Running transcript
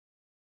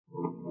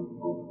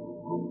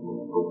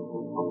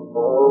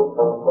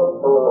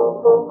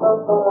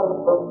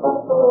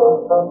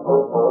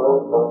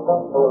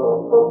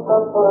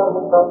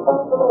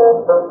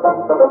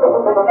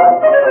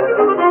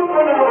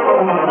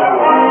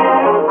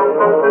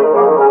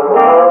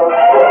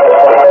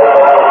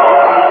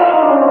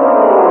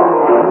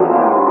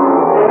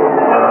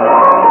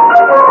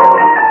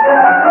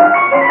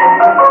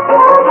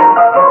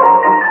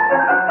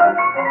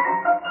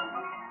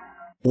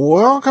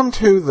Welcome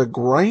to the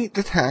Great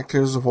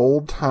Detectives of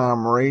Old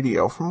Time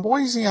Radio. From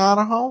Boise,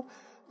 Idaho,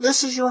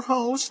 this is your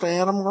host,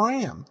 Adam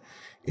Graham.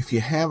 If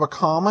you have a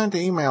comment,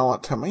 email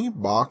it to me,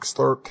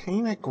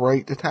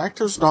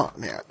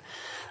 box13@greatdetectives.net.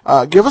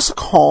 Give us a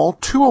call,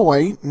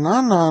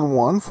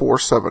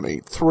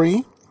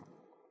 208-991-4783,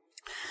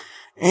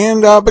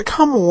 and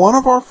become one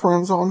of our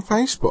friends on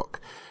Facebook,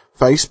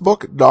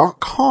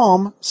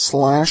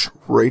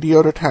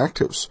 facebook.com/Radio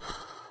Detectives.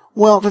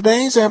 Well,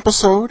 today's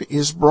episode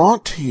is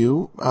brought to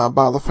you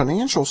by the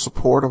financial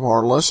support of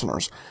our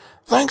listeners.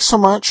 Thanks so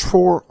much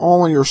for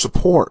all of your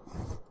support.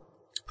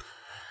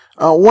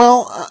 We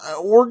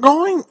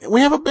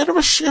have a bit of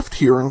a shift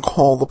here in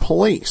Call the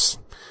Police.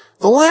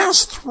 The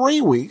last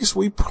 3 weeks,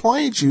 we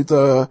played you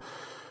the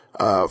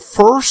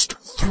first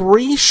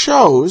 3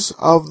 shows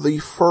of the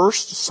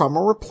first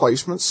summer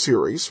replacement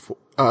series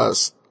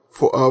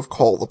of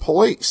Call the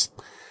Police.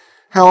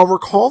 However,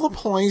 Call the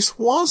Police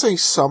was a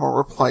summer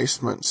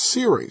replacement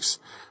series,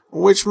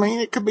 which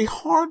means it could be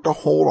hard to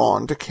hold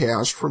on to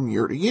cast from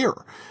year to year,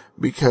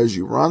 because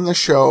you run the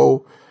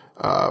show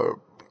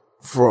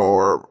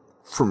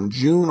from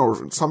June, or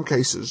in some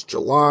cases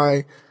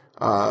July,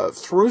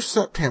 through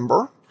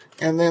September,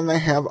 and then they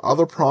have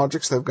other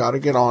projects they've got to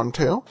get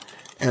onto,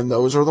 and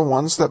those are the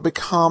ones that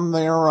become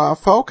their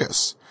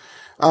focus.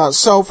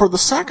 So for the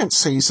second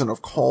season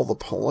of Call the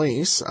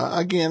Police,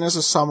 again as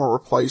a summer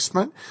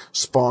replacement,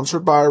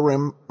 sponsored by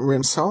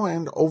Rinso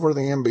and over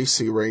the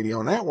NBC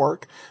radio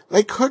network,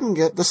 they couldn't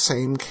get the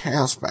same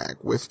cast back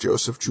with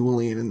Joseph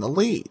Julian in the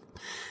lead.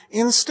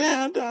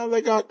 Instead,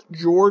 they got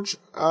George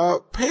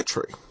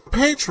Petrie.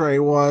 Petrie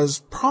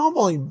was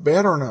probably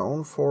better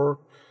known for,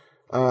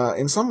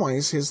 in some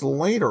ways, his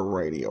later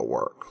radio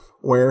work,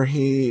 where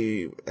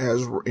he,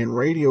 as in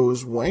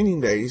radio's waning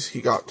days,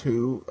 he got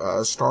to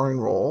a starring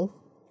role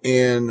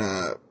in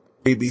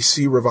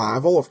BBC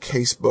revival of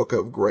Casebook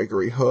of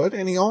Gregory Hood,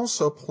 and he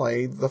also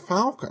played the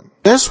Falcon.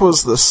 This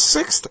was the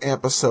 6th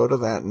episode of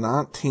that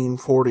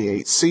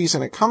 1948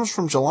 season. It comes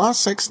from July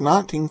 6,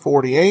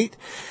 1948,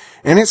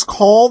 and it's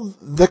called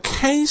The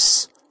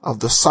Case of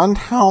the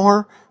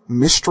Suntower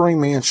Mystery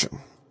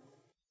Mansion.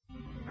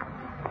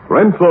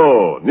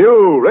 Rinso,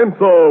 new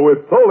Rinso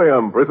with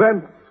Solium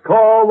presents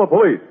Call the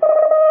Police.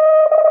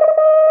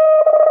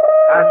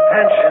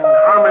 Attention,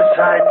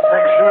 homicide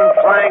section,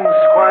 flying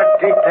squad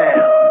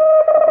detail.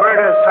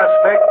 Murder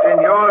suspect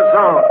in your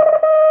zone.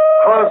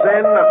 Close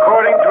in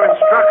according to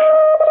instructions.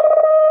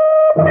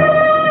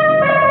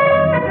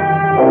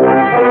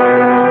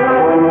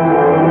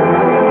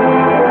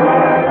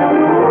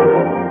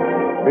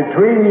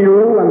 Between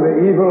you and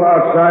the evil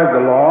outside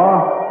the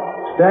law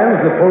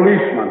stands the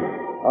policeman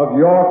of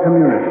your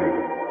community.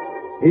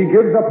 He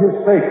gives up his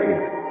safety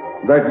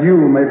that you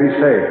may be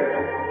safe,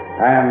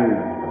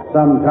 and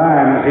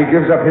sometimes he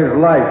gives up his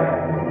life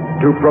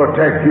to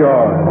protect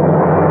yours.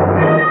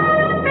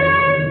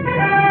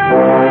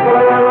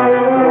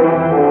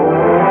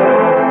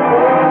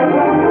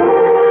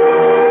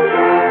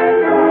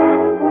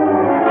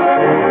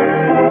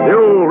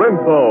 New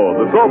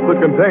Rinso, the soap that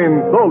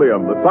contains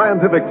Solium, the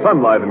scientific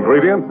sunlight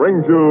ingredient,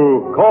 brings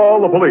you Call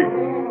the Police,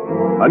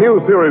 a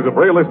new series of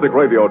realistic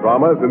radio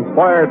dramas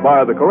inspired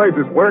by the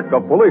courageous work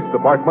of police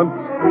departments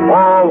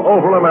all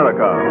over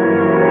America.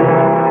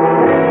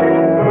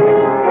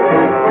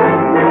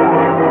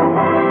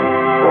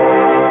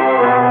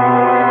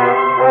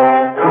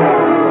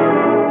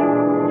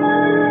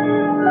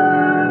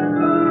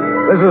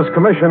 This is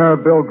Commissioner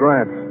Bill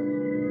Grant.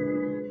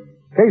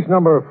 Case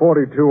number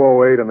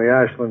 4208 in the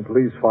Ashland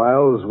police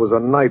files was a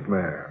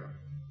nightmare.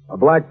 A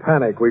black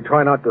panic we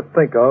try not to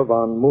think of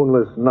on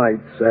moonless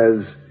nights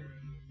as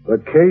the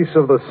case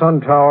of the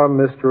Suntower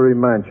Mystery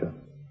Mansion.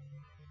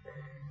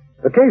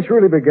 The case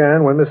really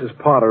began when Mrs.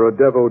 Potter, a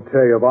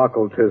devotee of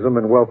occultism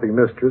and wealthy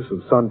mistress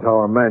of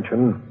Suntower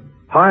Mansion,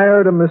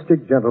 hired a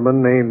mystic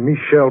gentleman named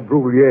Michel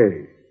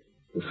Bruyere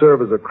to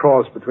serve as a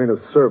cross between a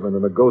servant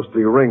and a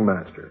ghostly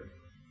ringmaster.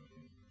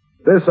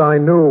 This I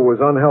knew was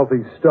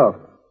unhealthy stuff,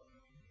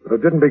 but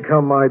it didn't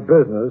become my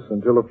business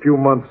until a few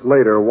months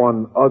later,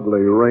 one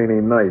ugly,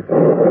 rainy night.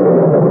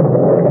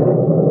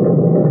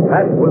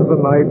 That was the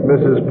night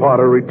Mrs.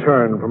 Potter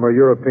returned from her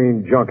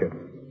European junket.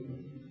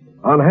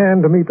 On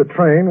hand to meet the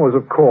train was,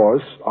 of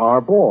course, our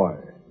boy,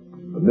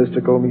 the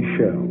mystical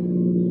Michel.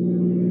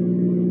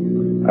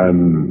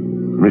 And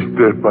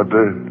Mr.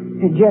 Potter?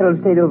 Gerald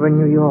stayed over in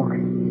New York.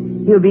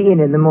 He'll be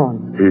in the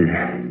morning.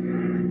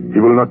 He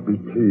will not be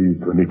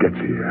pleased when he gets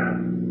here.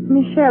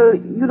 Michel,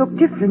 you look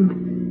different.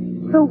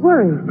 So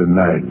worried. The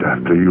night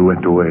after you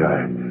went away,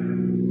 I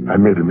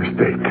made a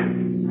mistake.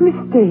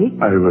 Mistake?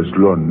 I was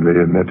lonely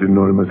in that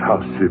enormous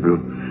house,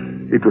 Sybil.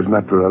 It was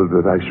natural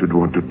that I should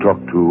want to talk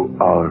to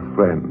our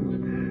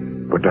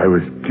friends. But I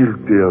was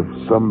guilty of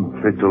some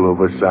fatal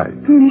oversight.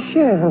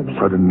 Michel.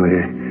 Suddenly,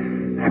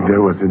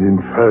 there was an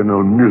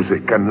infernal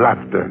music and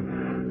laughter.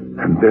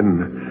 And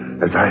then,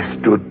 as I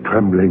stood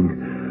trembling,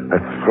 a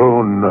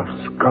throne of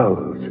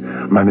skulls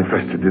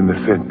manifested in the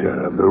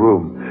center of the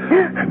room.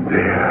 And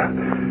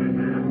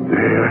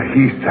there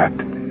he sat.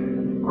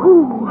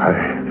 Who?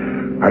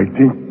 I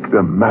think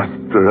the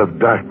master of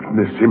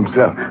darkness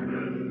himself.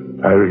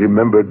 I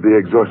remembered the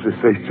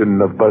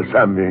exorcisation of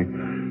Balsami.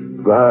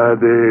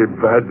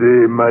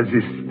 Vade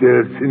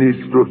magister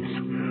sinistrus.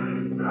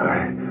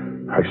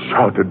 I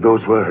shouted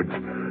those words,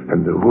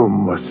 and the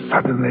room was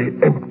suddenly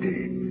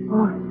empty.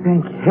 Oh,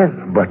 thank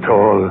heaven. But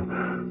all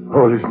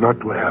is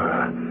not well.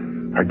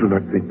 I do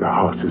not think the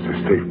house is a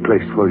safe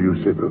place for you,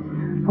 Sybil.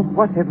 Oh,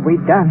 what have we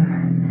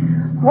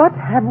done? What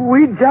have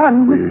we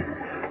done?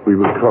 We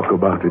will talk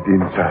about it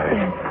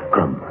inside.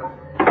 Come.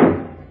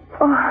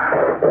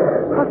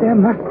 Oh, there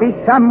must be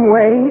some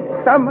way,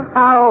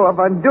 somehow, of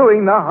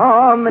undoing the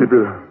harm.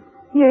 Sybil.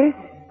 Yes?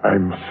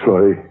 I'm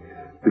sorry.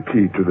 The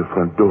key to the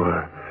front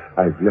door.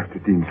 I've left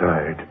it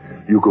inside.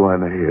 You go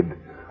on ahead.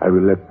 I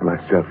will let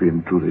myself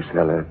in through the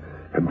cellar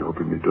and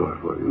open the door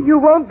for you. You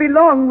won't be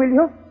long, will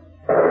you?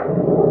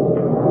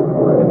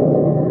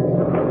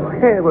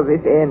 Where will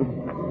it end?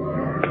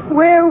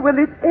 Where will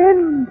it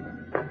end?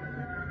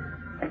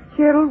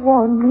 Gerald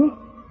warned me.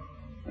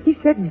 He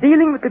said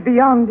dealing with the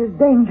beyond is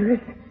dangerous.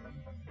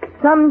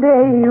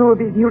 Someday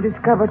you'll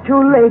discover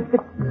too late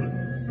that...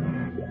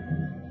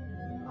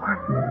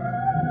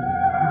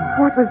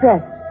 What was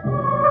that?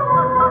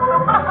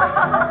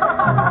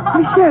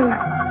 Michel!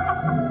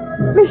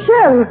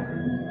 Michel!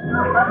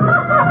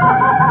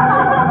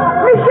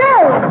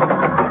 Michel!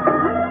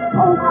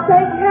 Oh,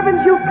 thank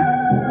heavens you...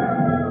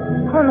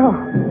 Oh, no.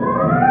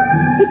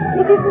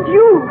 It isn't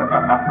you.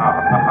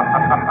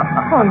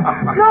 Oh,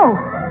 no.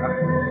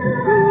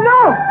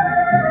 No!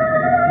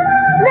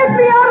 Let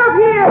me out of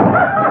here!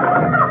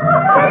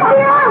 Let me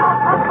out!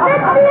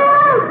 Let me out!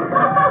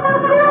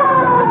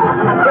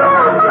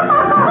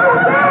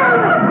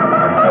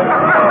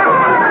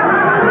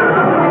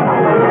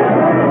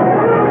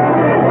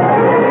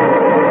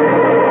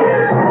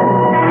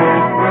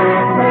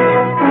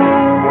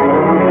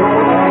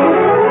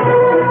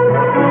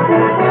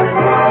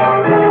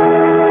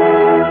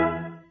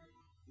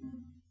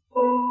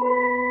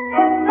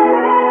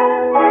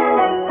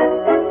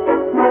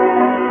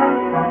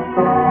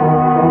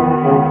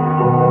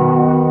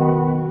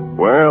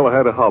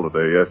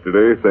 Holiday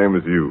yesterday, same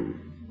as you.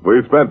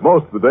 We spent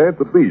most of the day at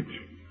the beach.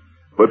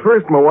 But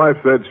first my wife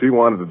said she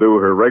wanted to do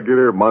her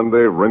regular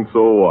Monday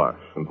rinse-o wash.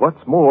 And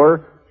what's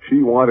more,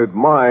 she wanted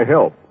my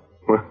help.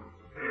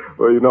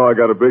 Well, you know, I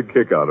got a big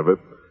kick out of it.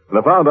 And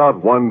I found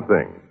out one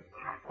thing.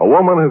 A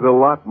woman has a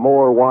lot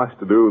more wash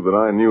to do than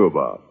I knew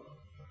about.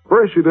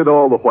 First, she did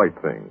all the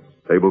white things.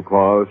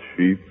 Tablecloths,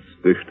 sheets,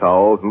 dish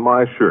towels, and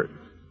my shirts.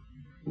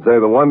 And say,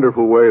 the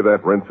wonderful way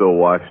that rinse-o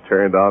wash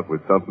turned out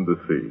was something to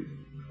see.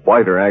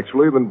 Whiter,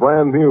 actually, than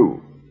brand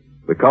new.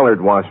 The colored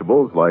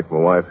washables, like my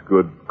wife's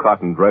good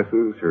cotton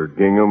dresses, her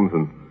ginghams,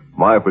 and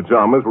my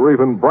pajamas, were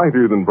even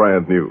brighter than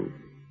brand new.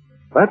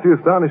 That's the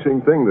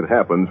astonishing thing that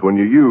happens when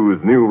you use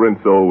new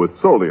Rinso with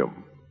Solium,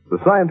 the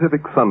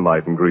scientific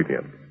sunlight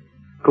ingredient.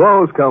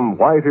 Clothes come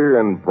whiter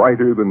and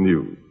brighter than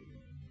new.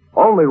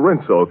 Only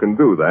Rinso can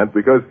do that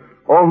because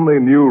only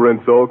new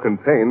Rinso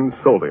contains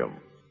Solium.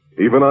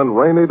 Even on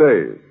rainy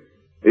days,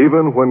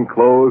 even when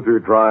clothes are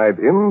dried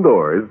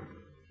indoors,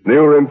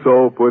 new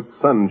Rinso puts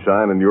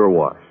sunshine in your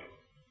wash.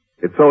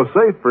 It's so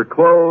safe for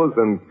clothes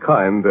and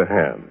kind to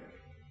hands.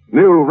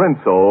 New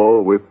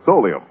Rinso with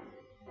Solium.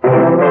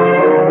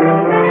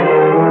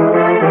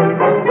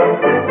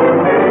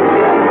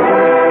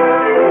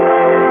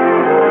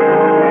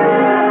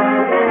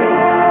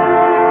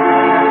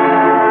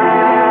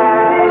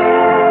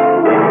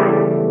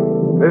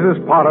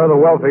 Mrs. Potter, the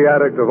wealthy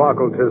addict of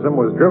occultism,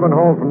 was driven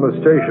home from the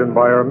station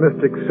by her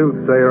mystic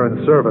soothsayer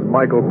and servant,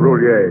 Michael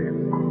Brullier.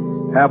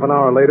 Half an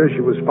hour later, she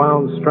was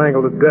found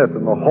strangled to death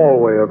in the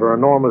hallway of her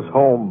enormous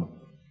home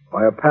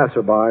by a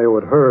passerby who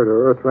had heard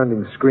her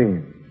earth-rending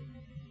screams.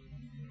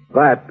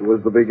 That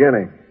was the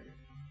beginning.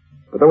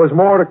 But there was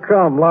more to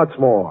come, lots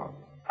more.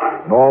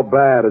 And all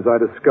bad, as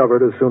I discovered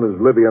as soon as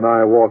Libby and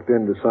I walked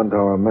into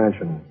Suntower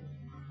Mansion.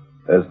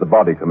 There's the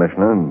body,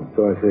 Commissioner.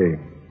 So I see.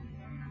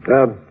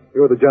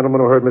 You're the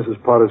gentleman who heard Mrs.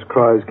 Potter's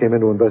cries, came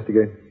in to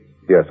investigate?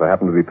 Yes, I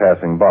happen to be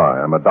passing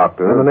by. I'm a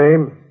doctor. And the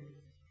name?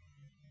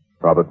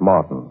 Robert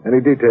Martin. Any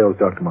details,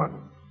 Dr.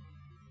 Martin?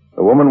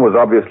 The woman was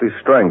obviously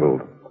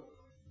strangled.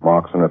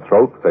 Marks in her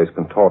throat, face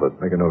contorted.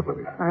 Make a note,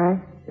 Libby. All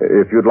right.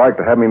 If you'd like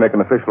to have me make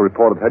an official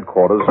report at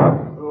headquarters...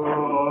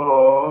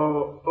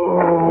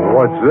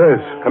 What's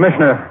this?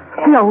 Commissioner.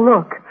 No,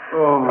 look.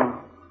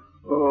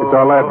 It's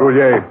our lad,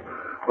 Brullier.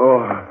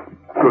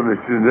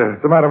 Commissioner.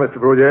 What's the matter, Mr.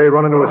 Brullier?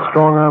 Run into a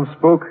strong-arm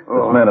spook?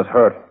 This man is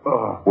hurt.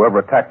 Whoever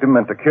attacked him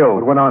meant to kill.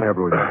 What went on here,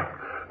 Brullier?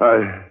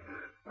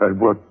 I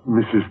brought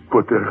Mrs.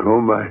 Potter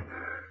home.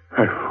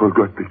 I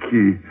forgot the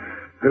key.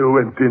 I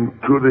went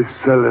into the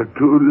cellar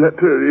to let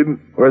her in.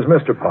 Where's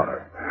Mr.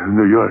 Potter?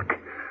 New York.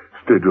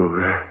 Stayed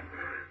over.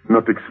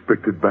 Not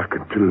expected back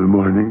until the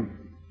morning.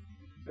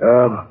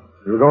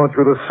 You were going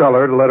through the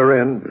cellar to let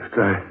her in. Yes,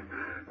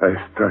 I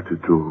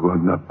started to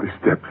run up the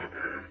steps.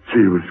 She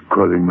was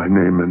calling my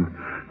name,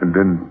 and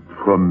then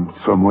from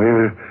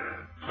somewhere,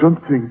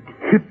 something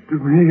hit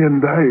me,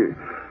 and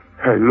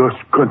I lost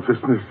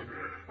consciousness.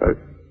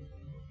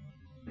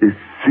 Is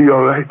she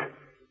all right?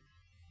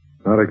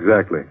 Not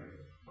exactly.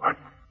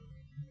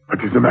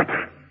 What is the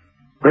matter?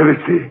 Where is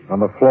she? On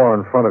the floor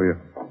in front of you.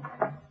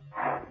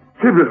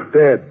 Sybil.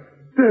 Dead.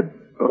 Dead.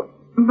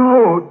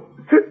 No.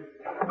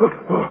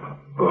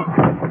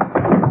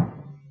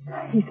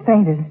 He's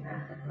fainted.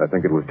 I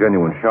think it was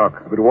genuine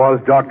shock. If it was,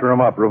 doctor him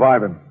up.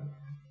 Revive him.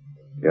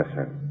 Yes,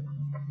 sir.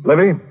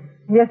 Libby,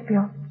 Yes,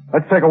 Bill.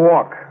 let's take a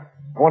walk.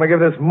 I want to give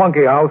this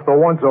monkey house the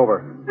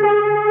once-over.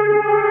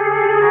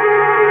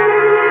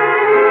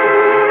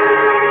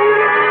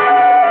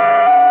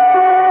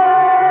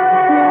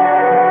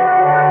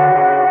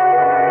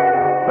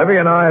 Libby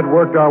and I had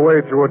worked our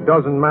way through a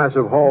dozen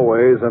massive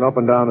hallways and up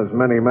and down as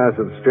many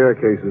massive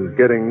staircases,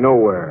 getting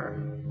nowhere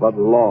but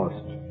lost.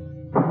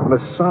 And a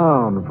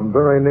sound from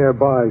very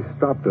nearby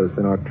stopped us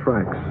in our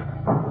tracks.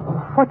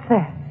 What's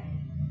that?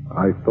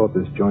 I thought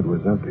this joint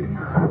was empty.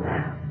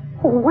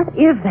 What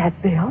is that,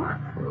 Bill?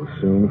 We'll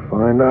soon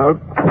find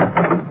out.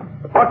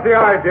 What's the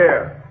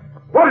idea?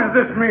 What does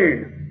this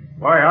mean?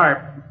 Why,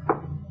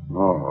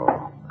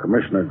 Oh,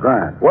 Commissioner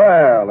Grant.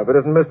 Well, if it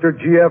isn't Mr.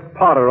 G.F.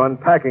 Potter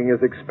unpacking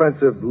his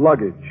expensive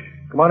luggage.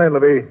 Come on in,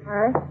 Libby.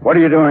 What are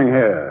you doing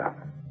here?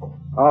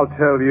 I'll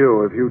tell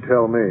you if you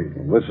tell me.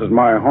 This is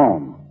my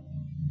home.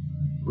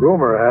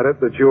 Rumor had it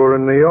that you were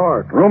in New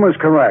York. Rumor's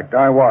correct.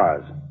 I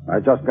was. I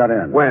just got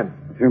in. When?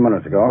 A few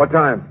minutes ago. What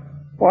time?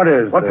 What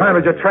time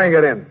did your train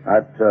get in?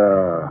 At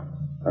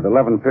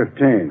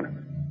 11:15.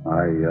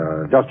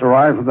 I just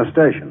arrived from the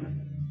station.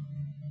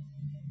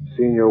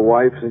 Seen your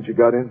wife since you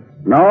got in?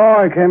 No,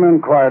 I came in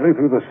quietly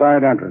through the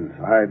side entrance.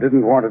 I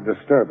didn't want to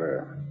disturb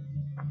her.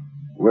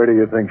 Where do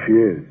you think she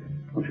is?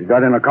 Well, she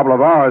got in a couple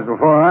of hours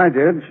before I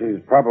did. She's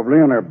probably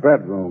in her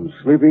bedroom,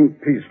 sleeping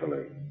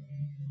peacefully.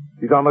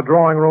 She's on the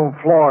drawing room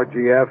floor,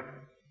 G.F.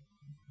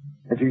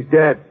 And she's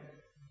dead.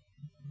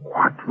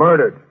 What?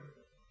 Murdered.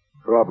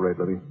 Corroborate,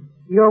 Libby.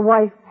 Your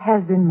wife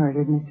has been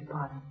murdered, Mr.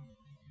 Potter.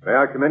 May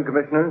I come in,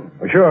 Commissioner?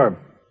 Sure.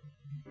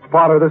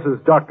 Potter, this is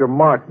Dr.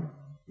 Martin.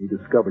 He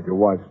discovered your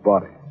wife's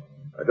body.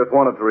 I just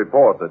wanted to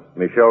report that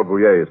Michel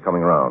Brouillet is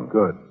coming around.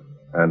 Good.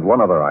 And one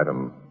other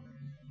item.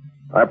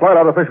 I applied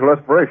artificial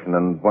respiration,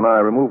 and when I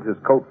removed his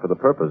coat for the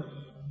purpose,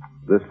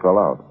 this fell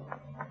out.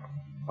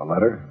 A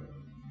letter?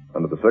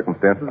 Under the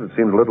circumstances, it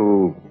seemed a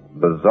little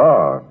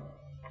bizarre.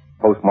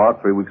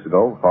 Postmarked 3 weeks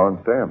ago, foreign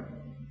stamp.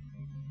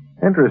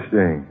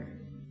 Interesting.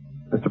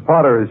 Mr.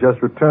 Potter has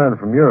just returned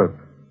from Europe.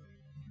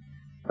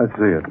 Let's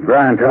see it.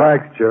 Grant.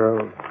 Relax,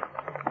 Gerald.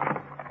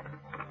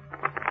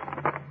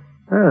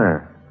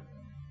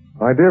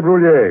 My dear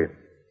Brouillet,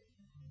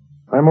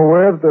 I'm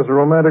aware that there's a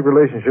romantic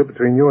relationship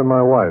between you and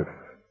my wife.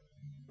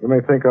 You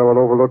may think I will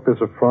overlook this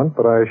affront,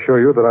 but I assure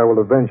you that I will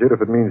avenge it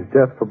if it means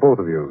death for both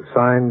of you.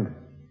 Signed,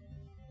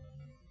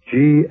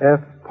 G.F.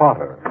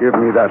 Potter. Give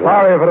me that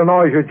Sorry if it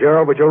annoys you,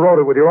 Gerald, but you wrote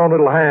it with your own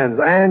little hands,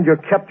 and you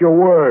kept your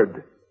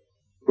word.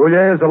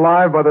 Brouillet is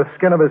alive by the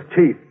skin of his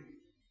teeth.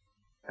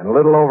 And a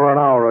little over an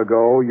hour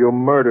ago, you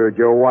murdered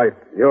your wife.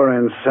 You're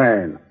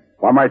insane.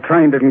 Why, my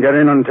train didn't get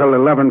in until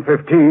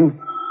 11:15.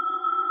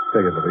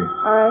 Take it, Libby.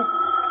 All right.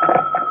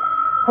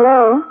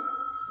 Hello?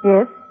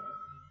 Yes?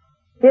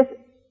 Yes?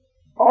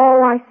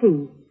 Oh, I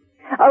see.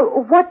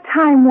 What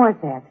time was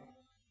that?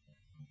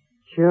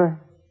 Sure,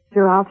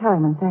 I'll tell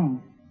him, and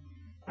thanks.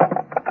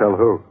 Tell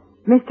who?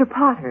 Mr.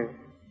 Potter,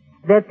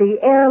 that the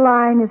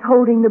airline is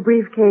holding the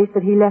briefcase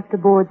that he left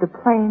aboard the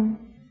plane.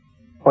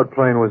 What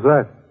plane was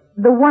that?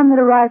 The one that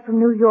arrived from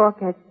New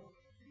York at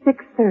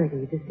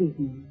 6:30 this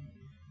evening.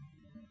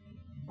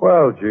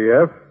 Well,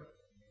 G.F.,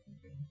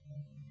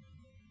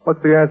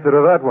 what's the answer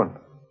to that one?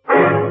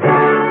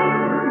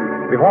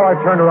 Before I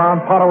turned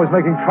around, Potter was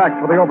making tracks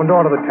for the open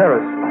door to the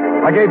terrace.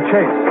 I gave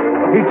chase.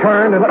 He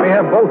turned and let me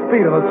have both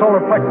feet in the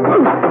solar plexus.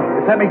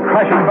 It sent me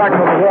crashing back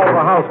into the wall of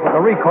the house, but the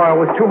recoil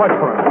was too much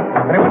for him.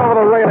 And he went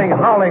over the railing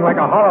howling like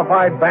a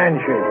horrified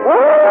banshee.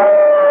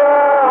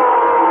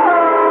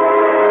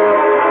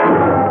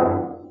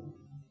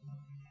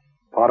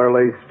 Potter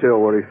lay still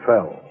where he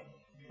fell.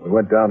 We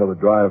went down to the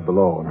drive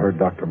below and heard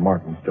Dr.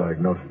 Martin's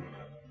diagnosis.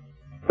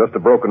 Just a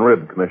broken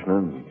rib,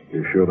 Commissioner.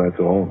 You sure that's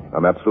all?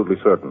 I'm absolutely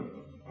certain.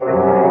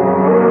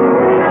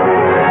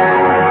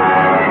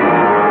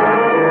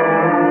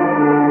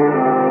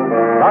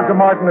 Dr.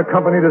 Martin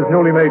accompanied his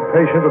newly made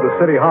patient to the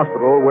city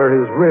hospital where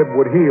his rib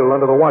would heal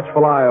under the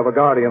watchful eye of a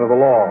guardian of the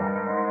law.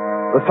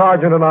 The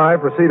sergeant and I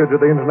proceeded to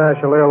the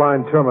International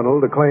Airline Terminal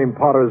to claim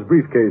Potter's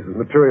briefcase as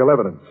material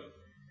evidence.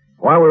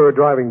 While we were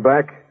driving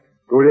back,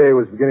 Brouillet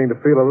was beginning to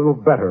feel a little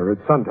better at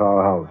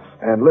Suntower House,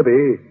 and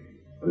Libby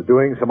was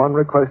doing some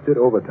unrequested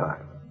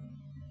overtime.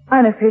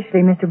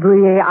 Unofficially, Mr.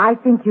 Bruyere, I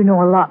think you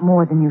know a lot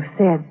more than you've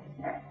said.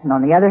 And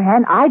on the other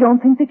hand, I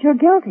don't think that you're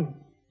guilty.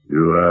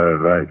 You are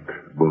right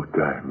both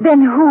times.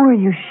 Then who are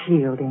you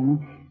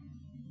shielding?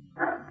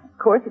 Of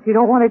course, if you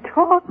don't want to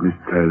talk. Miss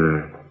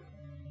Tyler,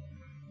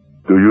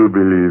 do you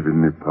believe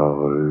in the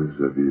powers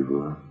of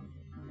evil?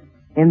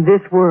 In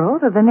this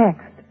world or the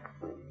next?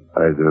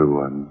 Either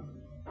one.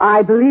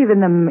 I believe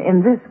in them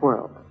in this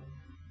world.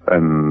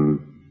 And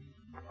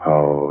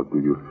how do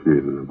you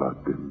feel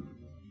about them?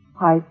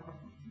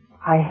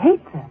 I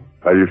hate them.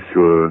 Are you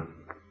sure?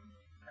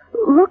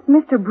 Look,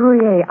 Mr.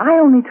 Bruyere, I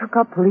only took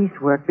up police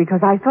work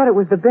because I thought it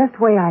was the best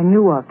way I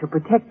knew of to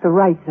protect the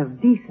rights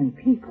of decent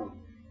people.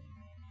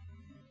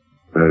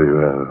 Very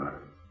well.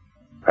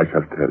 I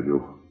shall tell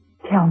you.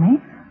 Tell me.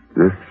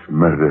 This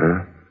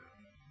murder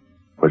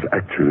was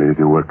actually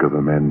the work of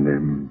a man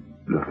named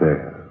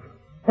Lefebvre.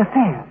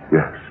 Lefebvre?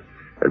 Yes,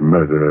 a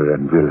murderer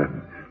and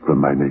villain from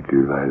my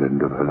native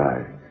island of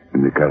Hawaii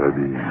in the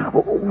Caribbean.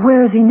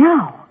 Where is he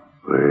now?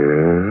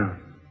 Where?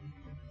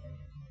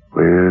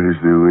 Where is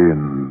the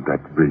wind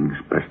that brings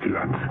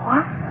pestilence?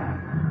 What?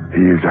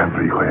 He is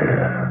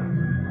everywhere.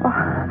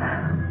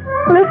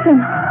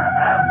 Listen.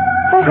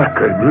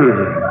 Sacre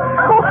bleu.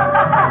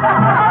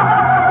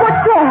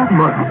 What's that?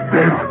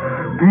 Monsters!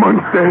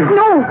 Monsters!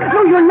 No,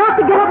 you're not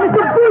to get up,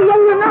 Mr.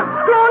 Bruyere. You're not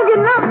strong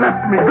enough. Let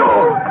me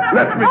go!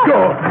 Let me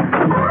go!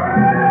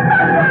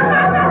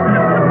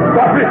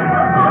 Stop it!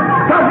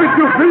 Stop it,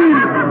 you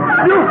fiend!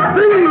 You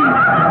fiend!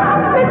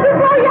 Mr.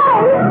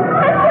 Bruyere!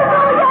 Mr.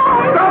 Bruyere!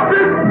 Stop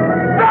it!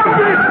 Stop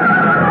it!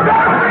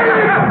 Stop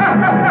it!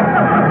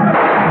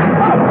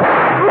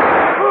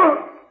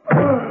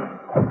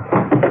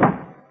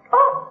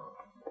 Oh,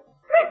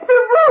 Mr.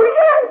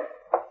 Bruyere!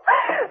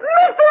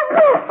 Mr.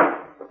 Bruyere!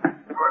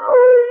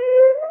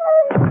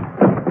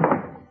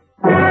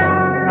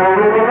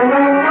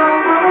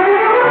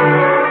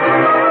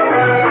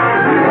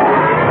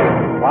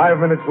 5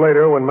 minutes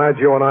later, when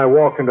Maggio and I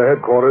walk into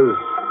headquarters...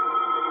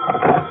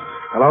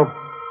 Hello?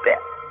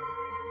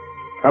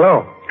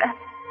 Hello?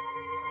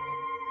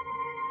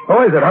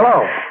 Who is it?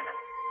 Hello?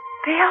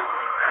 Bill?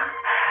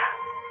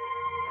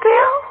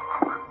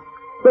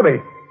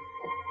 Libby.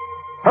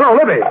 Hello,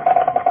 Libby.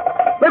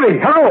 Libby,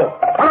 hello.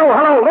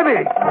 Hello,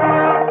 Libby.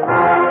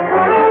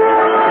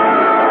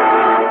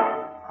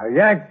 I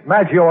yanked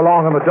Maggio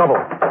along on the double.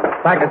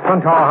 Back at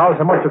Suntower House,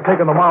 I must have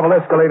taken the marble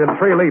escalator in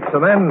 3 leaps,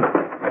 and then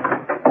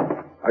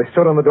I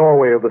stood in the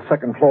doorway of the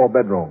second floor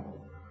bedroom.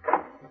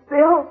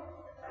 Bill?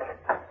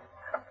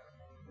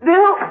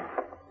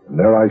 And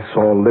there I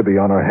saw Libby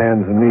on her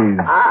hands and knees,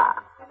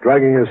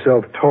 dragging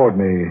herself toward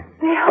me,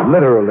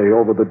 literally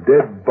over the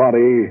dead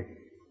body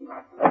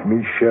of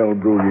Michel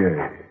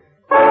Bruyere.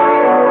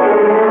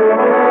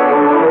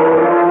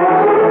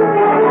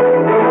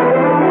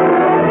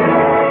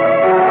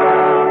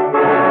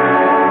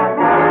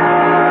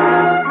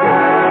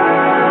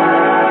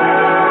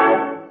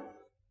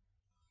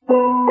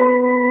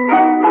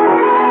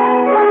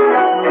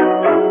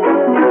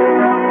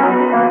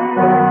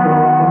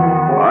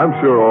 I'm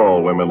sure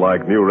all women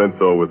like New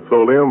Rinso with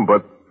Solium,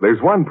 but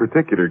there's one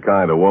particular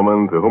kind of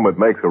woman to whom it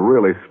makes a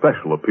really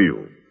special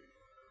appeal.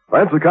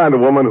 That's the kind of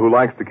woman who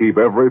likes to keep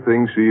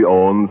everything she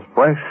owns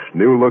fresh,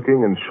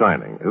 new-looking, and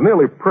shining, as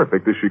nearly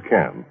perfect as she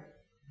can.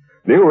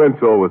 New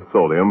Rinso with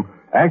Solium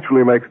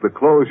actually makes the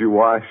clothes you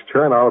wash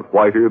turn out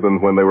whiter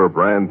than when they were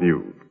brand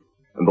new,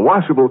 and the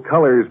washable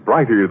colors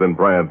brighter than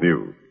brand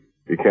new.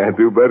 You can't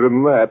do better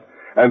than that.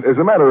 And as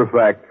a matter of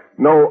fact,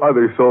 no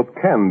other soap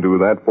can do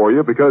that for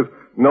you because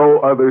no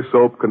other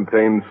soap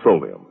contains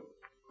Solium.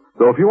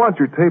 So if you want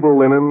your table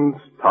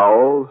linens,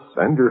 towels,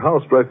 and your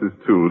house dresses,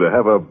 too, to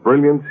have a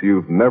brilliance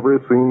you've never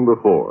seen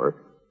before,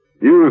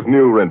 use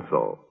New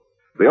Rinso,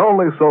 the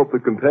only soap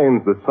that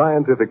contains the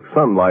scientific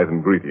sunlight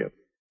ingredient,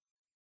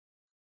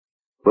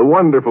 the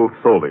wonderful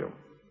Solium.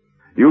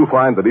 You'll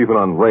find that even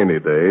on rainy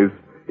days,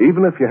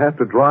 even if you have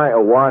to dry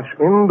a wash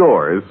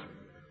indoors,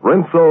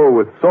 Rinso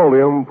with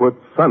Solium puts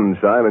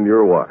sunshine in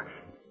your wash.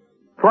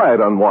 Try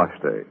it on wash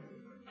day.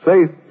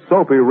 Safe,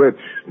 soapy rich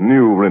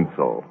New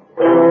Rinso.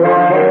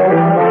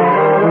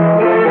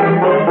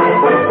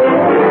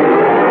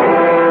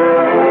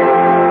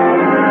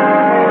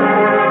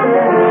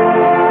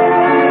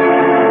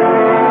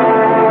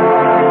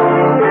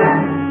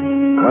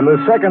 When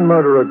the second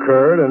murder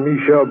occurred and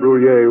Michel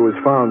Bruyere was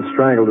found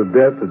strangled to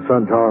death at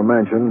Suntower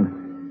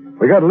Mansion,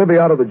 we got Libby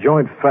out of the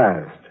joint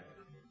fast.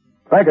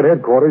 Back at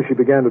headquarters, she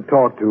began to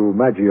talk to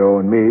Maggio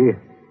and me,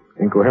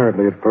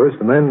 incoherently at first,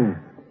 and then...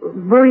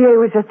 Bruyere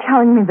was just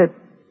telling me that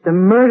the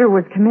murder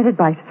was committed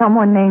by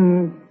someone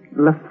named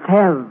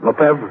Lefebvre.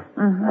 Lefebvre?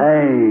 Mm-hmm.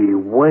 Hey,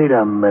 wait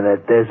a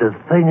minute. There's a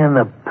thing in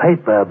the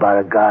paper about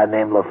a guy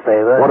named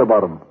Lefebvre. What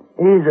about him?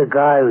 He's a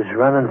guy who's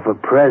running for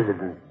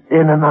president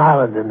in an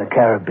island in the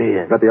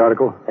Caribbean. Is that the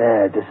article?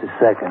 Yeah, just a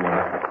second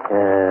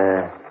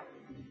here.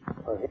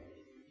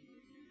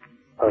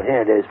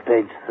 Here it is,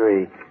 page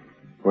 3.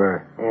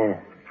 Where? Yeah.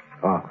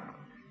 Oh.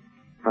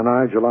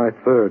 Hanoi, July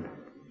 3rd.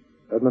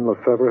 Edmund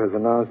Lefebvre has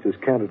announced his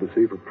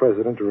candidacy for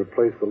president to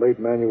replace the late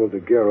Manuel de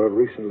Guerra,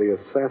 recently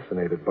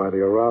assassinated by the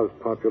aroused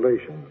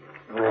population.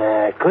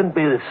 It couldn't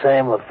be the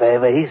same,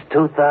 Lefebvre. He's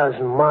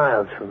 2,000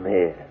 miles from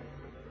here.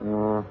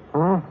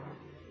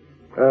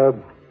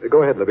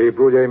 Go ahead, Libby.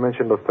 Brouillet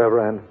mentioned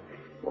Lefebvre and...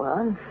 Well,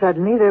 and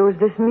suddenly there was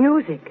this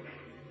music.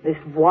 This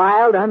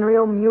wild,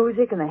 unreal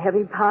music and the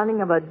heavy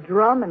pounding of a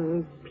drum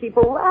and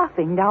people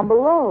laughing down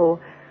below.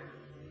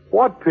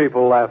 What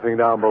people laughing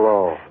down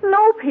below?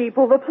 No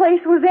people. The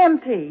place was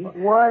empty.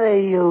 What are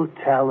you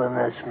telling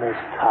us, Miss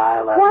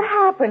Tyler? What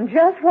happened?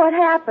 Just what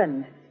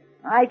happened?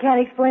 I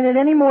can't explain it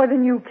any more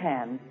than you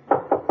can.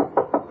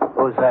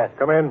 Who's that?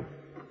 Come in.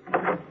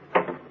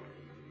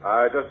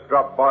 I just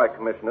dropped by,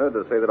 Commissioner,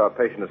 to say that our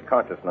patient is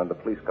conscious and under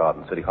police guard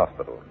in City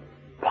Hospital.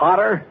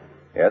 Potter?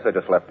 Yes, I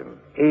just left him.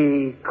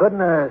 He couldn't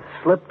have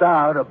slipped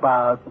out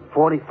about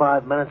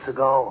 45 minutes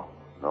ago.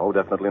 No,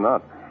 definitely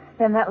not.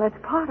 Then that lets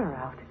Potter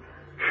out.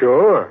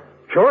 Sure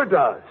it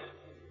does.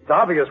 It's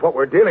obvious what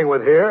we're dealing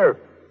with here.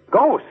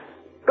 Ghosts,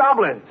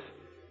 goblins.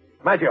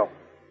 Maggio,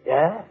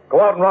 Yeah? go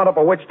out and round up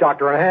a witch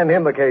doctor and hand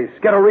him the case.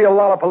 Get a real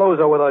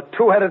Lollapalooza with a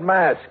two-headed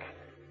mask.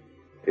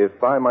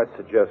 If I might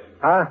suggest...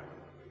 Huh?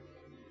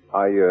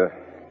 I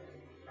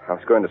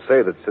was going to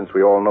say that since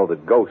we all know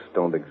that ghosts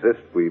don't exist,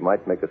 we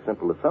might make a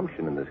simple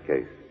assumption in this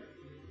case.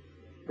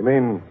 You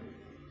mean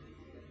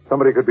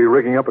somebody could be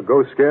rigging up a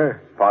ghost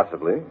scare?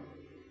 Possibly.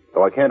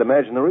 Though I can't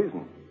imagine the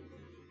reason.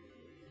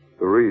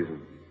 The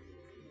reason?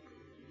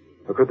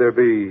 Or could there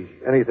be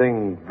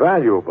anything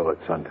valuable at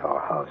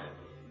Suntower House?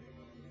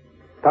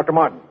 Dr.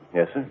 Martin.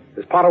 Yes, sir?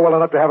 Is Potter well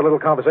enough to have a little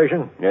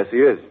conversation? Yes, he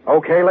is.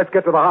 Okay, let's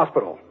get to the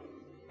hospital.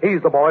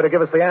 He's the boy to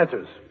give us the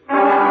answers.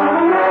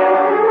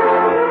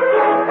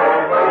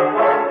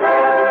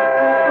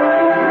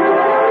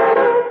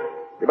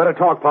 You better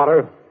talk,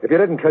 Potter. If you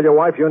didn't kill your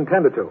wife, you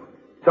intended to.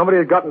 Somebody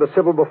had gotten to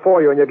Sybil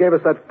before you, and you gave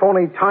us that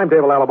phony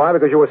timetable alibi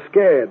because you were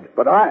scared.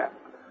 But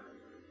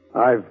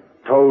I've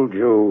told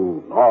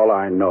you all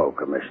I know,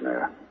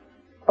 Commissioner.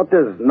 But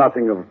there's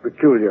nothing of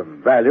peculiar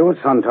value at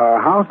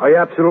Suntower House. Are you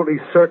absolutely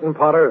certain,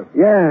 Potter?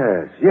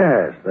 Yes.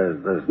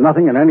 There's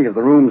nothing in any of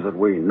the rooms that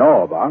we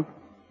know about.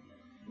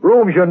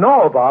 Rooms you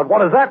know about? What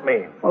does that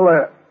mean?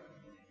 Well,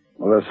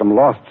 there's some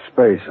lost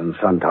space in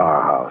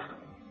Suntower House.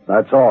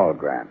 That's all,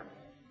 Grant.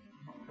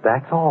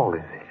 That's all,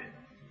 is it?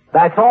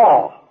 That's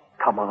all?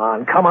 Come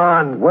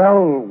on.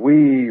 Well,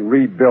 we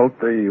rebuilt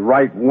the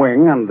right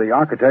wing, and the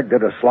architect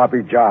did a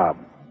sloppy job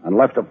and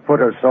left a foot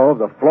or so of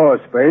the floor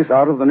space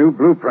out of the new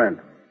blueprint.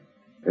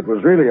 It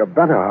was really a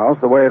better house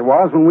the way it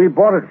was when we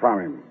bought it from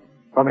him.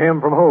 From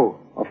him? From who?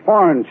 A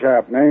foreign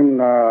chap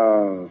named,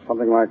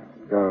 something like,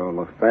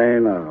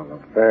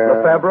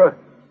 Lefebvre?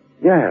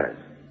 Yes.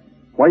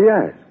 Why,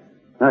 yes.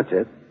 That's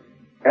it.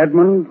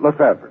 Edmund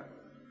Lefebvre.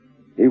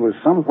 He was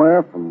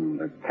somewhere from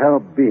the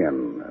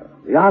Caribbean.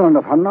 The island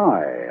of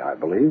Hanoi, I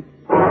believe.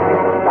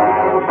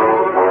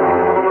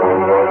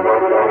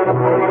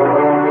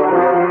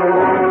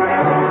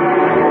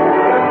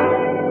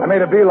 I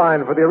made a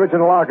beeline for the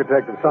original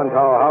architect of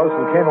Suntower House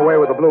and came away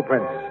with the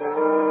blueprints.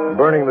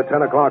 Burning the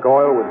 10 o'clock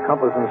oil with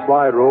compass and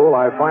slide rule,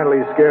 I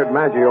finally scared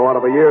Maggio out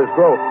of a year's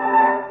growth.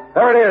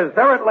 There it is.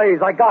 There it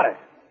lays. I got it.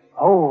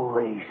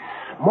 Holy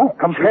smoke.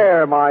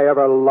 Compare, my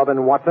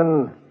ever-loving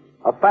Watson.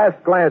 A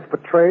fast glance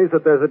betrays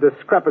that there's a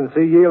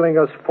discrepancy yielding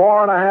us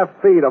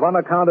 4.5 feet of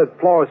unaccounted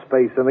floor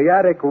space in the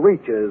attic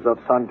reaches of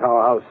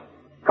Suntower House.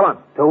 Come on.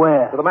 To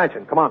where? To the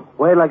mansion. Come on.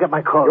 Wait till I get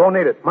my coat. You won't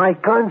need it. My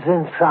gun's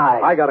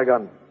inside. I got a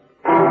gun.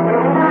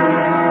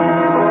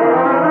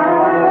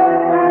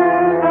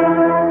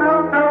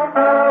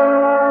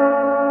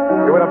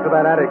 He went up to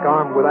that attic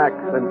armed with axe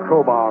and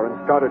crowbar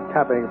and started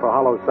tapping for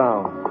hollow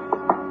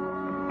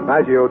sound.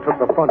 Maggio took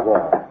the front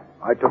wall.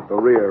 I took the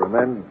rear, and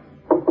then...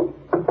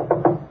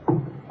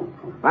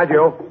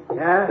 Maggio.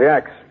 Yeah? The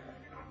axe.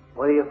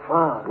 What do you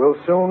find? We'll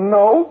soon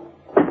know.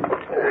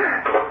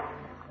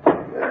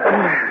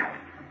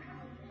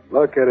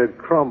 Look at it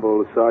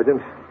crumble,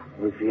 Sergeant.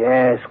 If you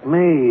ask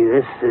me,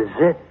 this is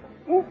it.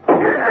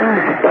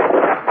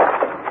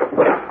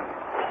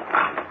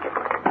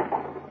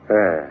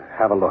 There,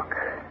 have a look.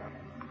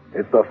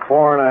 It's the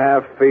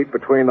 4.5 feet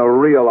between the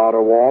real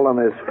outer wall and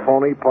this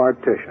phony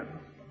partition.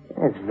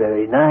 It's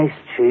very nice,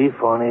 Chief,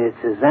 only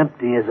it's as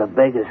empty as a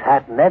beggar's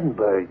hat in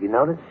Edinburgh, you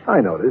notice? I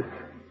notice.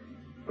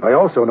 But I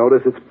also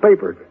notice it's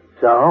papered.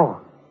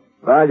 So?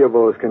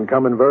 Valuables can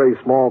come in very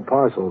small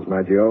parcels,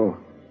 Maggio.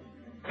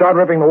 Start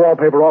ripping the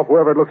wallpaper off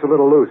wherever it looks a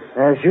little loose.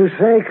 As you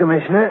say,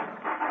 Commissioner.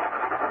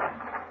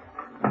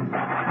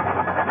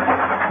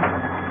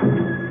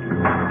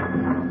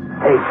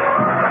 Hey,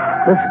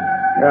 listen.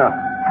 Yeah.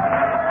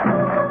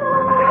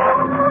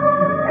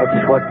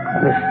 That's what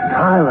Miss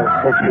Tyler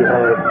said she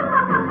heard.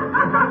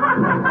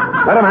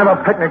 Let them have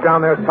a picnic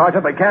down there,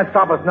 Sergeant. They can't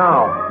stop us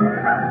now.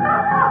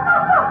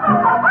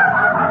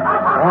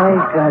 I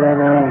got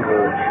an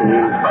angle,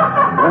 Chief.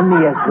 Lend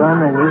me a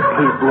gun and you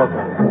keep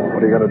looking.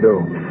 What are you going to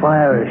do?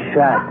 Fire a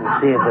shot and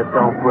see if it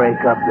don't break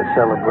up the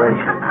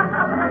celebration.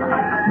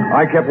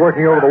 I kept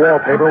working over the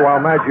wallpaper while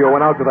Maggio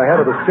went out to the head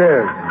of the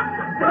stairs.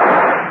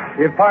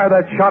 He had fired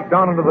that shot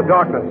down into the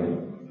darkness.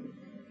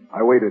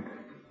 I waited.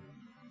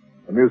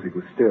 The music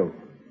was still.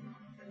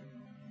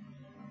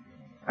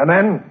 And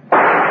then...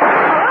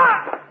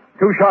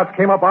 2 shots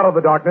came up out of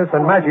the darkness,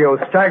 and Maggio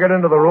staggered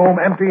into the room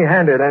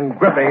empty-handed and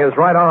gripping his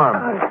right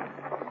arm.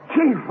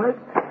 Chief.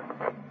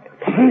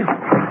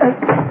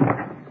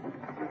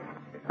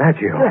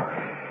 Maggio.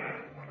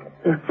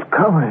 It's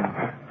coming.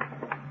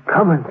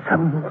 Someone's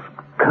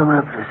coming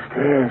up the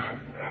stairs.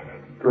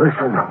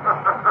 Listen.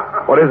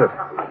 What is it?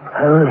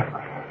 I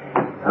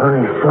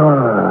only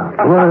saw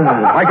one.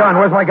 My gun.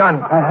 Where's my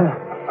gun?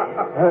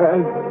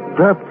 I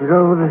dropped it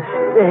over the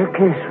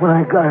staircase when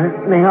I got it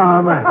in the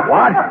armor.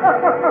 What?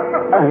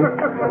 I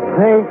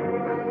think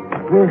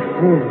this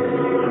is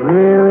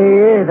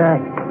really it.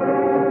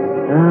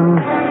 I'm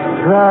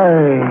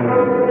sorry,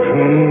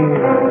 Chief.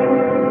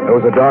 There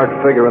was a dark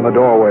figure in the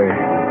doorway.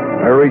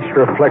 I reached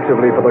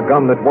reflexively for the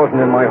gun that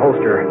wasn't in my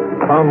holster,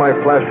 found my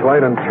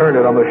flashlight, and turned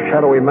it on the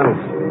shadowy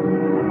menace.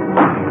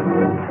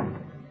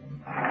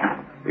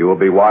 You will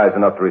be wise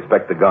enough to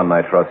respect the gun,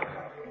 I trust.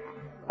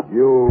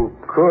 You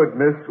could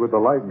miss with the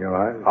light in your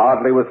eyes.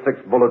 Hardly with 6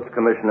 bullets,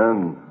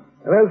 Commissioner.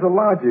 There's a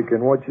logic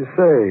in what you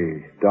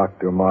say,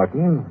 Dr.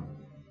 Martin.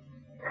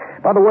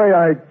 By the way,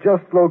 I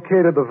just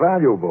located the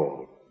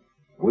valuable.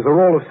 It was a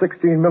roll of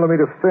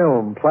 16-millimeter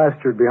film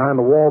plastered behind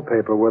the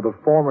wallpaper where the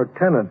former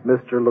tenant,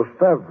 Mr.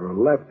 Lefebvre,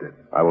 left it.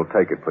 I will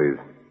take it, please.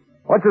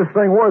 What's this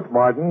thing worth,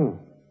 Martin?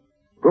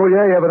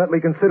 Bruyere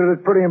evidently considered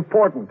it pretty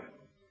important.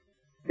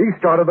 He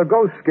started the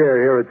ghost scare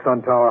here at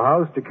Suntower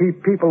House to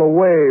keep people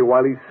away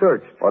while he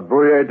searched. What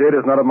Bruyere did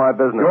is none of my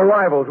business. Your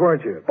rivals,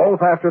 weren't you? Both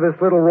after this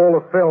little roll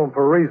of film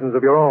for reasons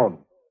of your own.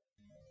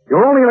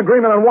 You're only in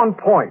agreement on one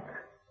point.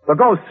 The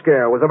ghost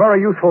scare was a very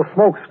useful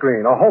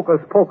smokescreen, a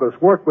hocus-pocus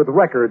worked with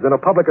records and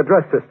a public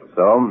address system.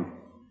 So?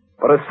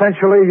 But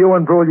essentially, you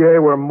and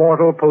Bruyere were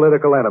mortal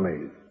political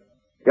enemies.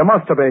 You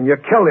must have been. You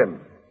killed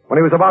him when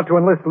he was about to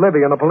enlist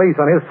Libby and the police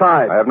on his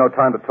side. I have no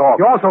time to talk.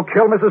 You also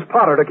killed Mrs.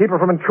 Potter to keep her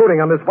from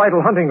intruding on this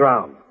vital hunting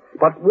ground.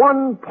 But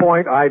one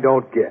point I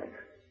don't get.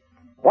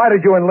 Why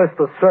did you enlist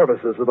the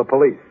services of the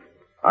police?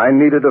 I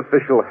needed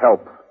official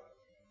help.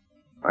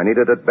 I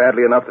needed it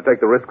badly enough to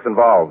take the risks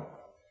involved.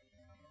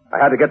 I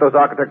had to get those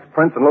architects'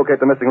 prints and locate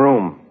the missing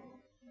room.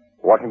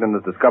 Washington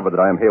has discovered that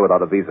I am here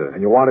without a visa.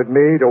 And you wanted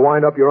me to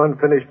wind up your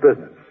unfinished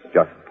business.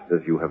 Just as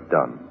you have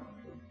done.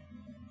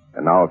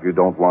 And now, if you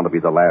don't want to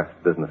be the last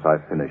business I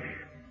finish,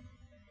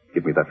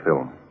 give me that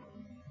film.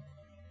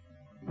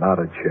 Not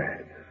a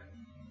chance.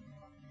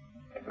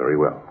 Very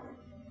well.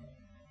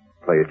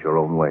 Play it your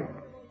own way.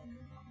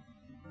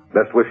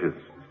 Best wishes,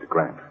 Mr.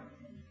 Grant.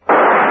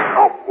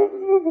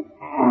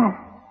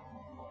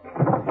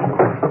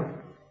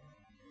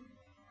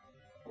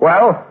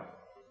 Well,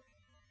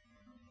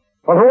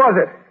 who was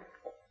it?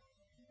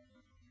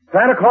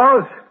 Santa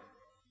Claus?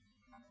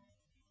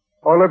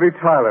 Or Libby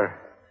Tyler?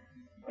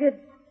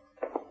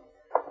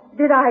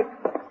 Did I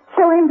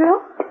kill him,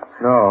 Bill?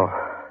 No.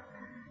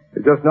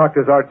 It just knocked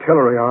his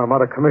artillery arm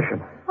out of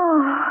commission.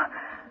 Oh,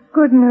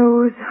 good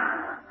news.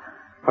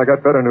 I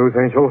got better news,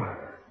 Angel.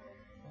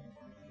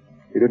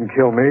 He didn't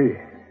kill me.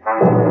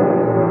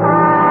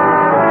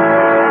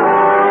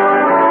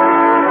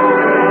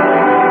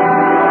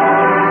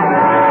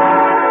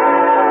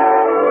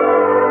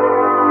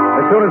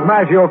 As soon as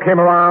Maggio came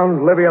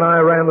around, Libby and I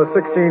ran the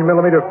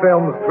 16-millimeter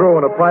films through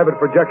in a private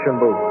projection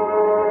booth.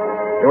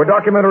 They were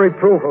documentary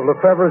proof of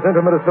Lefebvre's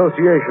intimate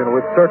association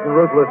with certain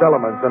ruthless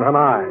elements in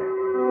Hanai,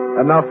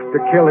 enough to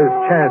kill his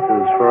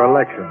chances for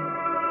election.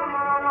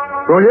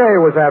 Bruyere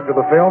was after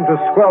the film to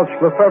squelch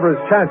Lefebvre's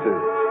chances.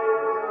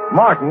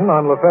 Martin,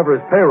 on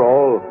Lefebvre's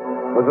payroll,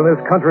 was in this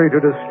country to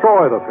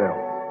destroy the film.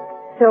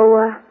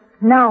 So,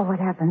 now what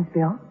happens,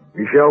 Bill?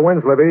 Michelle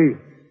wins,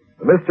 Libby.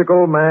 The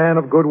mystical man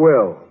of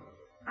goodwill.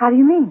 How do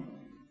you mean?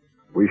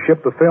 We ship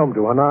the film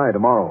to Hanai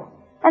tomorrow.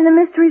 And the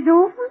mystery's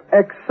over?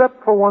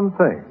 Except for one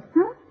thing.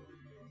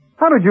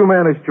 How did you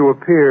manage to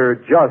appear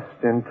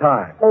just in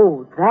time?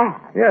 Oh,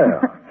 that.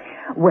 Yeah.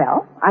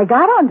 Well, I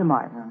got on to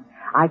Martin.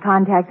 I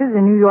contacted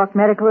the New York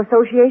Medical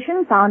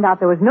Association, found out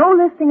there was no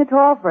listing at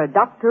all for a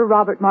Dr.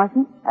 Robert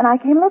Martin, and I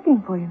came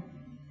looking for you.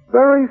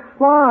 Very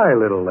sly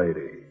little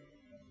lady.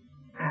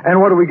 And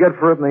what do we get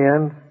for it in the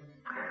end?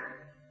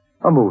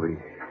 A movie.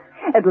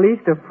 At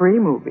least a free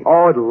movie.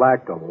 Oh, it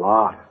lacked a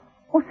lot.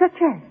 Oh,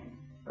 such as?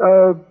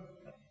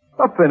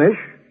 A finish.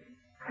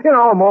 You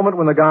know, a moment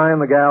when the guy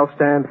and the gal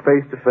stand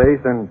face to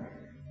face and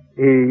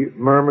he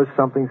murmurs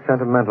something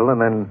sentimental and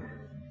then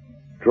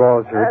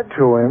draws her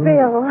to him.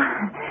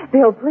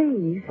 Bill,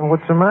 please. Well,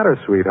 what's the matter,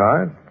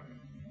 sweetheart?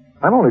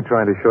 I'm only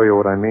trying to show you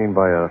what I mean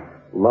by a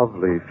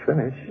lovely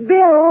finish.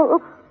 Bill.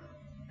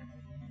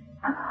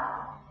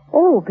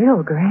 Oh,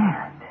 Bill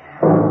Grant.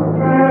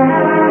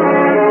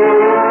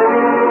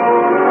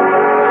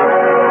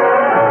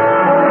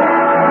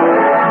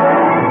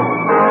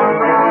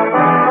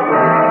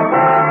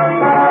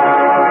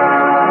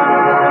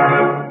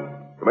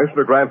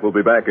 Commissioner Grant will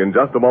be back in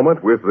just a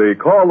moment with the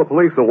Call the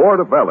Police Award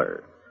of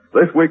Valor.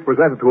 This week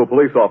presented to a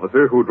police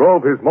officer who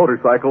drove his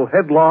motorcycle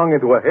headlong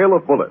into a hail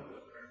of bullets.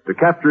 to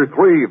capture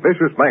 3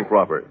 vicious bank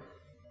robbers.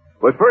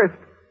 But first,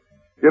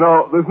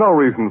 there's no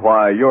reason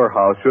why your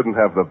house shouldn't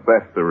have the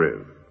best there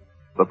is.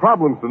 The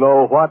problem's to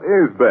know what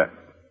is best.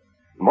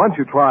 And once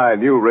you try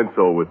new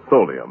Rinso with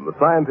Solium, the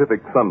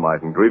scientific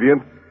sunlight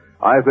ingredient,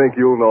 I think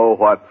you'll know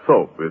what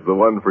soap is the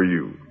one for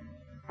you.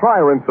 Try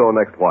Rinso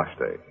next wash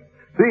day.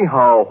 See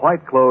how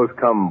white clothes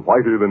come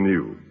whiter than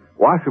new.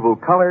 Washable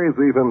colors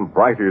even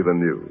brighter than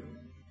new.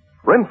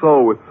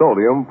 Rinso with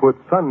Solium puts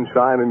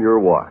sunshine in your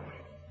wash.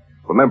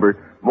 Remember,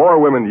 more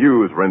women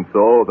use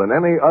Rinso than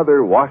any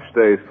other wash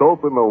day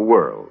soap in the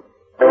world.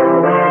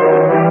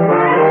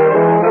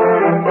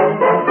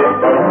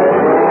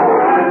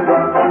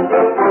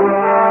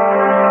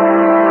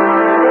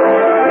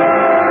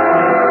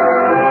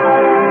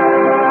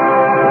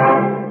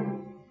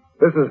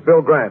 This is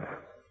Bill Grant.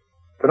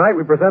 Tonight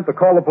we present the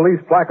Call the Police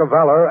Plaque of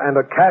Valor and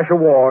a cash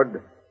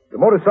award to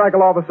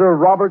motorcycle officer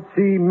Robert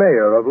C.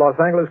 Mayer of Los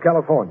Angeles,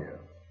 California.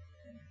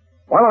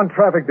 While on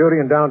traffic duty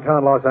in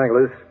downtown Los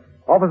Angeles,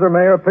 Officer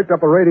Mayer picked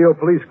up a radio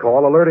police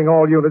call alerting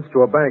all units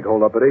to a bank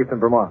holdup at 8th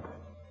and Vermont.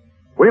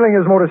 Wheeling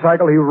his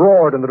motorcycle, he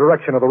roared in the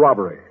direction of the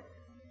robbery.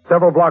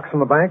 Several blocks from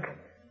the bank,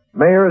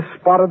 Mayer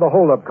spotted the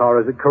holdup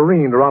car as it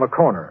careened around a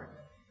corner.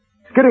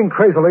 Skidding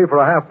crazily for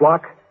a half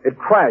block, it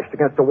crashed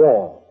against a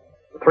wall.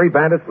 The 3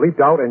 bandits leaped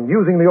out and,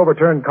 using the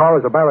overturned car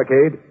as a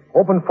barricade,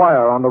 opened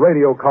fire on the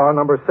radio car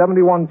number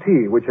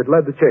 71T, which had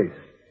led the chase.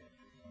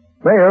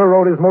 Mayer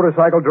rode his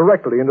motorcycle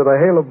directly into the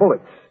hail of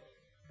bullets.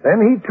 Then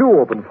he, too,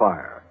 opened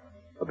fire.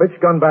 The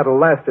pitched gun battle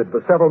lasted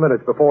for several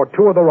minutes before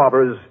 2 of the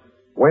robbers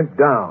went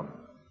down.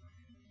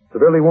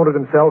 Severely wounded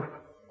himself,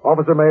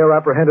 Officer Mayer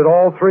apprehended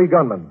all 3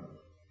 gunmen.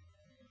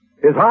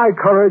 His high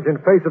courage in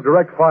face of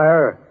direct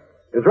fire,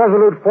 his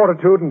resolute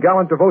fortitude and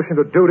gallant devotion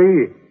to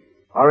duty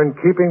are in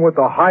keeping with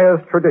the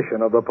highest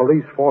tradition of the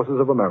police forces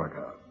of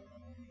America.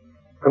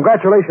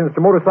 Congratulations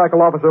to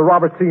Motorcycle Officer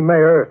Robert C.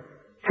 Mayer,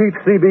 Chief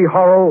C.B.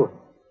 Horrell,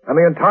 and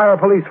the entire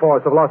police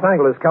force of Los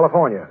Angeles,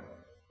 California.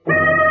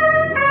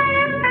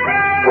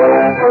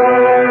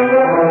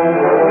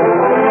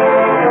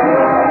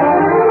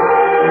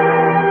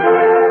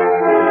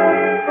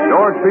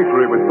 George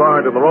Petrie was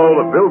starred in the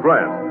role of Bill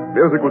Grant.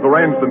 Music was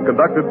arranged and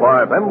conducted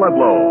by Ben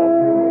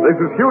Ledlow. This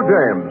is Hugh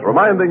James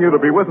reminding you to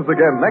be with us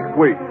again next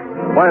week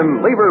when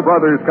Lever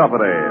Brothers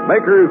Company,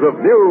 makers of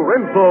new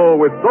Rinso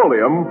with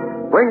Solium,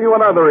 bring you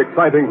another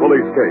exciting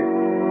police case.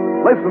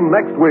 Listen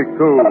next week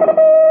to The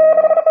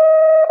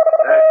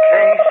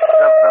Case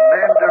of the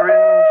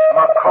Mandarin's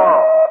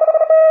Macaw.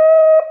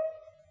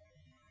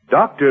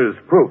 Doctors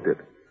proved it.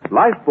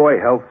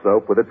 Lifebuoy Health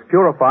Soap with its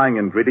purifying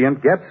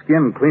ingredient gets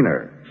skin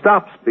cleaner,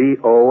 stops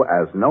BO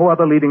as no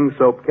other leading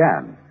soap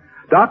can.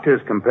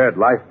 Doctors compared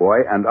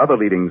Lifebuoy and other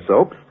leading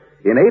soaps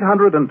in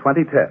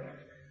 820 tests.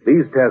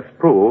 These tests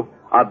prove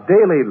a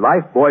daily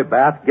Lifebuoy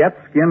bath gets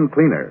skin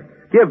cleaner,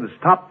 gives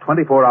top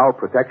 24-hour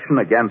protection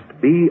against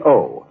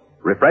BO.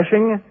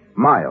 Refreshing,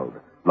 mild.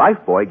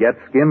 Lifebuoy gets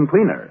skin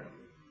cleaner.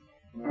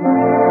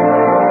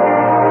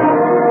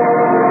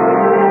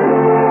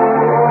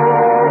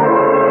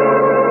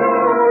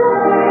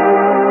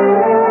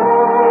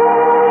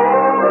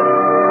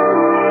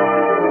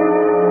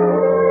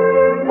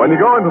 When you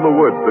go into the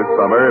woods this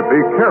summer,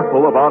 be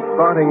careful about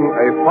starting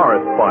a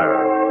forest fire.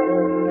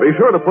 Be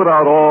sure to put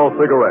out all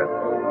cigarettes,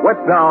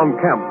 wet down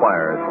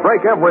campfires,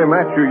 break every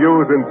match you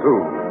use in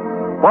two.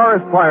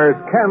 Forest fires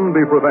can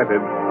be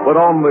prevented, but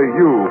only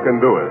you can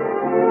do it.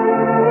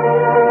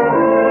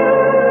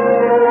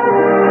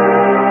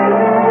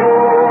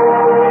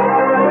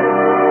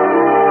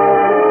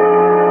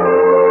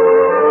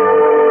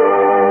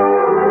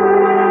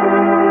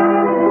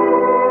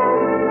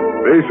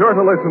 Be sure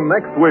to listen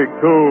next week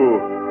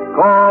to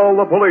Call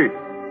the Police.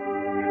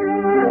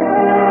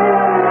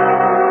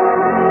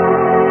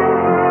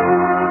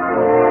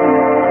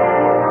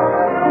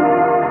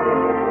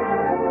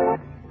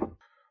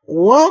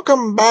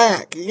 Welcome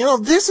back.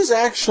 This is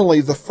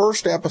actually the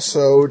first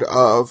episode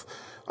of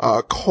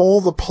Call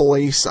the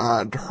Police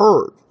I'd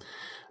heard.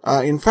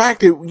 In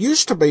fact, it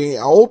used to be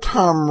Old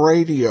Time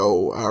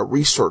Radio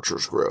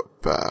Researchers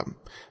Group.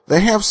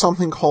 They have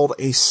something called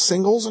a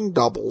singles and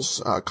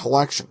doubles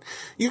collection.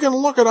 You can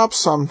look it up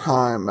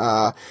sometime.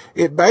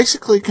 It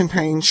basically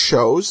contains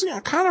shows,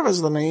 kind of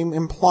as the name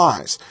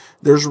implies.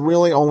 There's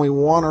really only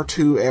 1 or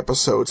 2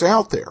 episodes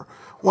out there.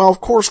 Well,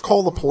 of course,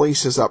 Call the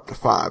Police is up to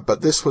 5,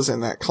 but this was in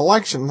that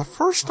collection. The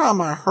first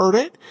time I heard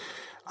it,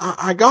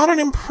 I got an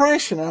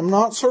impression. I'm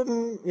not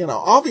certain,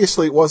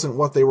 obviously it wasn't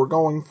what they were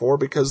going for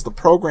because the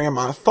program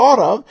I thought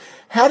of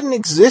hadn't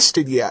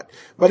existed yet,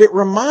 but it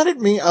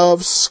reminded me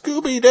of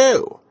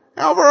Scooby-Doo.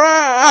 However,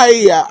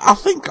 I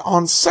think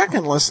on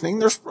second listening,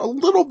 there's a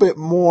little bit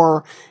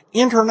more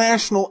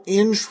international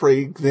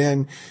intrigue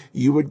than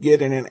you would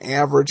get in an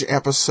average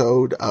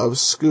episode of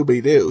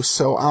Scooby-Doo.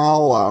 So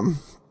I'll,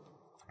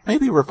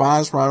 maybe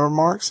revise my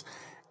remarks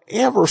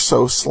ever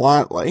so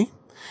slightly.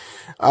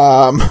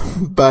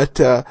 But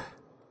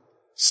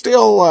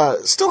still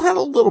had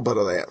a little bit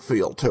of that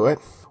feel to it.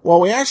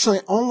 Well, we actually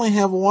only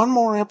have 1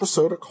 more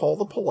episode of Call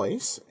the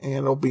Police, and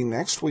it'll be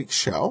next week's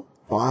show.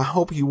 Well, I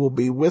hope you will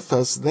be with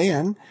us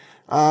then.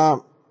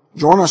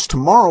 Join us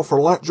tomorrow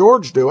for Let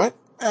George Do It.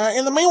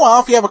 In the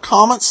meanwhile, if you have a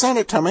comment, send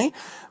it to me.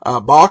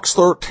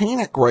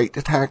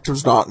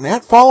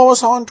 Box13@greatdetectives.net. Follow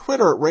us on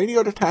Twitter at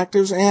Radio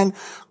Detectives and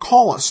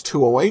call us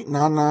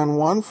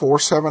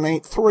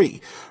 208-991-4783.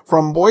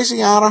 From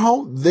Boise,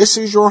 Idaho, this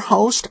is your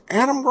host,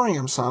 Adam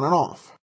Graham, signing off.